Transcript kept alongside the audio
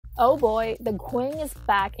Oh boy, the queen is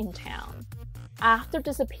back in town. After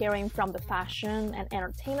disappearing from the fashion and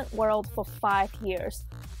entertainment world for 5 years,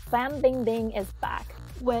 Fan Bingbing is back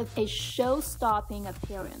with a show-stopping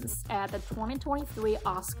appearance at the 2023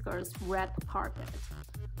 Oscars red carpet.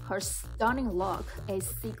 Her stunning look, a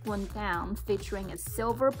sequin gown featuring a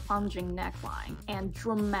silver plunging neckline and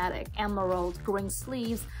dramatic emerald green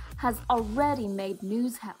sleeves, has already made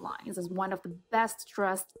news headlines as one of the best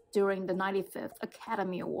dressed during the 95th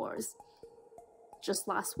Academy Awards. Just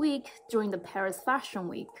last week, during the Paris Fashion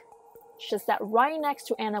Week, she sat right next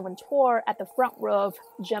to Anna Wintour at the front row of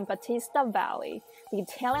Giambattista Valli, the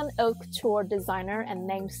Italian haute couture designer and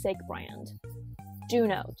namesake brand. Do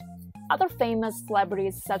note, other famous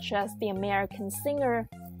celebrities such as the American singer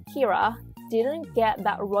Kira didn't get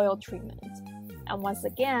that royal treatment. And once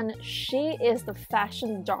again, she is the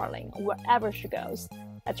fashion darling wherever she goes,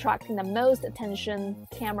 attracting the most attention,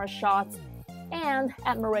 camera shots, and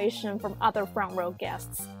admiration from other front row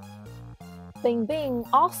guests. BingBing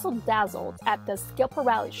also dazzled at the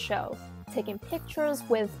Schiaparelli show, taking pictures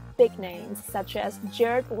with big names such as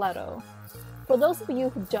Jared Leto. For those of you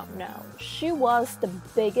who don't know, she was the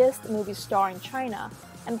biggest movie star in China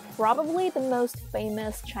and probably the most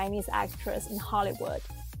famous Chinese actress in Hollywood,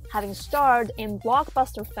 having starred in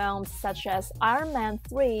blockbuster films such as Iron Man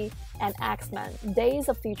 3 and X-Men: Days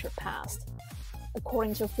of Future Past.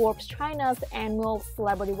 According to Forbes China's annual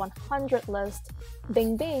Celebrity 100 list,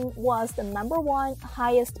 BingBing was the #1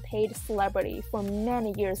 highest paid celebrity for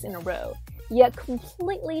many years in a row, yet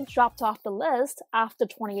completely dropped off the list after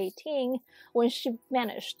 2018 when she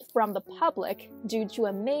vanished from the public due to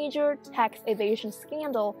a major tax evasion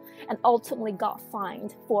scandal and ultimately got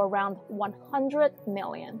fined for around 100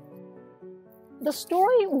 million. The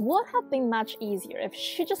story would have been much easier if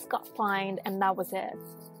she just got fined and that was it.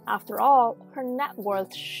 After all, her net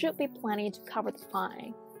worth should be plenty to cover the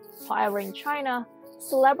fine. However, in China,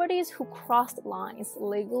 celebrities who cross lines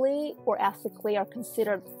legally or ethically are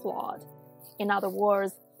considered flawed. In other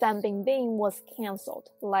words, Fan Bingbing was cancelled,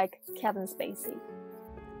 like Kevin Spacey.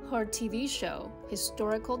 Her TV show,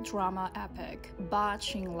 historical drama epic Ba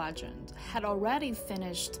Qing Legend, had already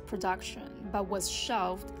finished production but was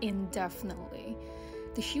shelved indefinitely.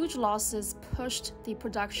 The huge losses pushed the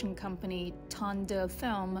production company Tande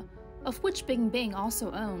Film, of which BingBing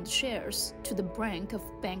also owned shares, to the brink of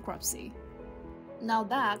bankruptcy. Now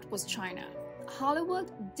that was China.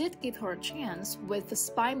 Hollywood did give her a chance with the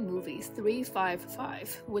spy movie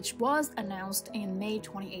 355, which was announced in May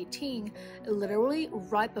 2018, literally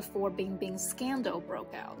right before BingBing's scandal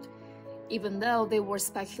broke out. Even though there were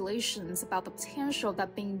speculations about the potential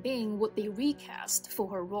that BingBing would be recast for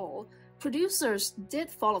her role, producers did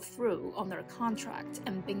follow through on their contract,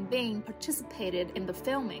 and BingBing participated in the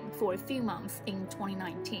filming for a few months in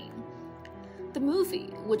 2019. The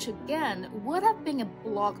movie, which again would have been a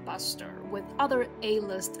blockbuster with other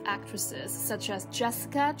A-list actresses such as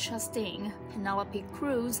Jessica Chastain, Penelope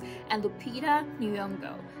Cruz, and Lupita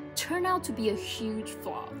Nyong'o, turned out to be a huge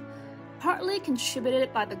flop, partly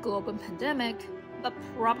contributed by the global pandemic, but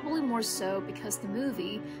probably more so because the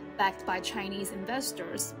movie, backed by Chinese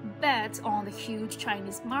investors, bet on the huge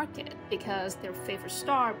Chinese market because their favorite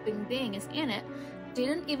star, BingBing, is in it,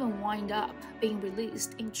 didn't even wind up being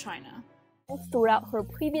released in China. Throughout her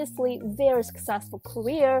previously very successful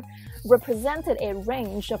career, represented a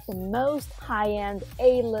range of the most high-end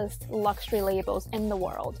A-list luxury labels in the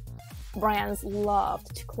world. Brands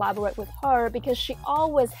loved to collaborate with her because she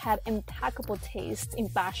always had impeccable taste in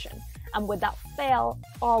fashion, and without fail,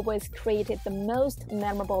 always created the most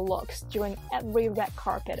memorable looks during every red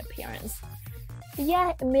carpet appearance.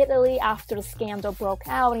 Yet, immediately after the scandal broke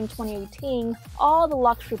out in 2018, all the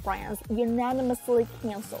luxury brands unanimously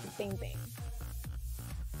canceled BingBing.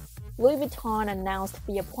 Louis Vuitton announced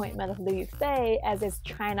the appointment of Liu Fei as its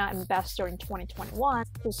China ambassador in 2021,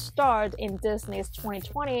 who starred in Disney's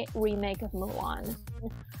 2020 remake of Mulan,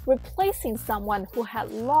 replacing someone who had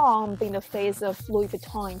long been the face of Louis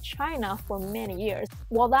Vuitton in China for many years,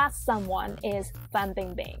 while that someone is Fan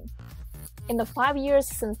Bingbing. In the 5 years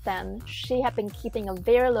since then, she had been keeping a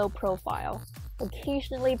very low profile,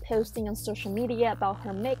 occasionally posting on social media about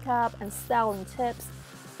her makeup and styling tips,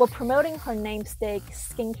 while promoting her namesake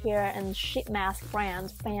skincare and sheet mask brand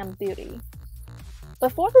Fan Beauty.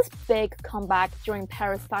 Before this big comeback during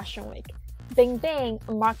Paris Fashion Week, BingBing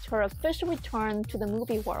marked her official return to the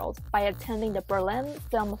movie world by attending the Berlin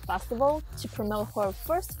Film Festival to promote her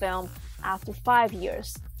first film after 5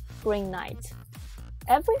 years, Green Knight.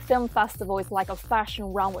 Every film festival is like a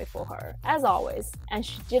fashion runway for her, as always, and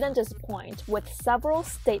she didn't disappoint with several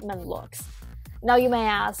statement looks. Now you may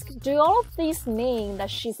ask, do all of these mean that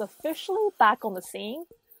she's officially back on the scene?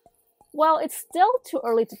 Well, it's still too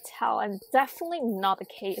early to tell, and definitely not the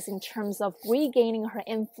case in terms of regaining her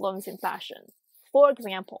influence in fashion. For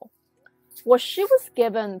example, she was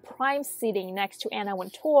given prime seating next to Anna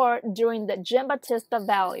Wintour during the Giambattista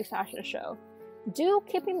Valley fashion show. Do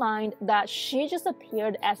keep in mind that she just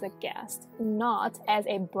appeared as a guest, not as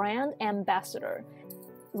a brand ambassador.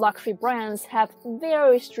 Luxury brands have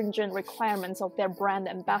very stringent requirements of their brand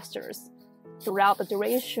ambassadors. Throughout the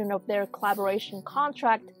duration of their collaboration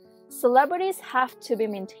contract, celebrities have to be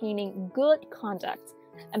maintaining good conduct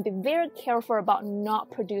and be very careful about not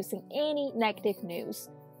producing any negative news,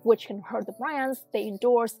 which can hurt the brands they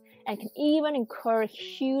endorse and can even incur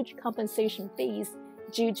huge compensation fees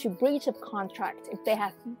due to breach of contract if they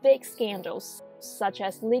have big scandals, such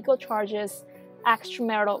as legal charges,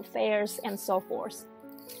 extramarital affairs, and so forth.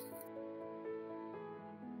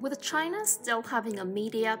 With China still having a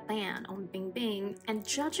media ban on BingBing, and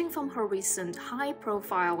judging from her recent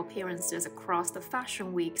high-profile appearances across the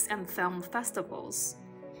fashion weeks and film festivals,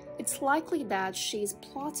 it's likely that she's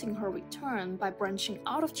plotting her return by branching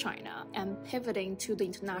out of China and pivoting to the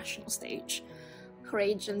international stage. Her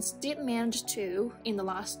agents did manage to, in the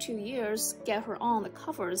last 2 years, get her on the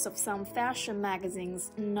covers of some fashion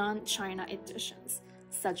magazines' non-China editions,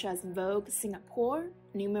 such as Vogue Singapore,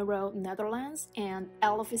 Numero Netherlands, and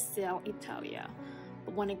Elle Officielle Italia.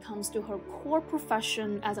 But when it comes to her core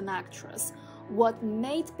profession as an actress, what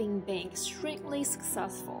made BingBing extremely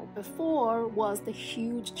successful before was the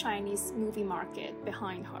huge Chinese movie market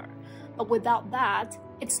behind her. But without that,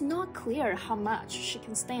 it's not clear how much she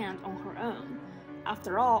can stand on her own.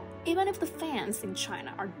 After all, even if the fans in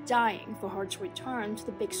China are dying for her to return to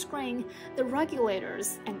the big screen, the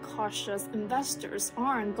regulators and cautious investors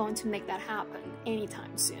aren't going to make that happen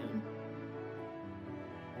anytime soon.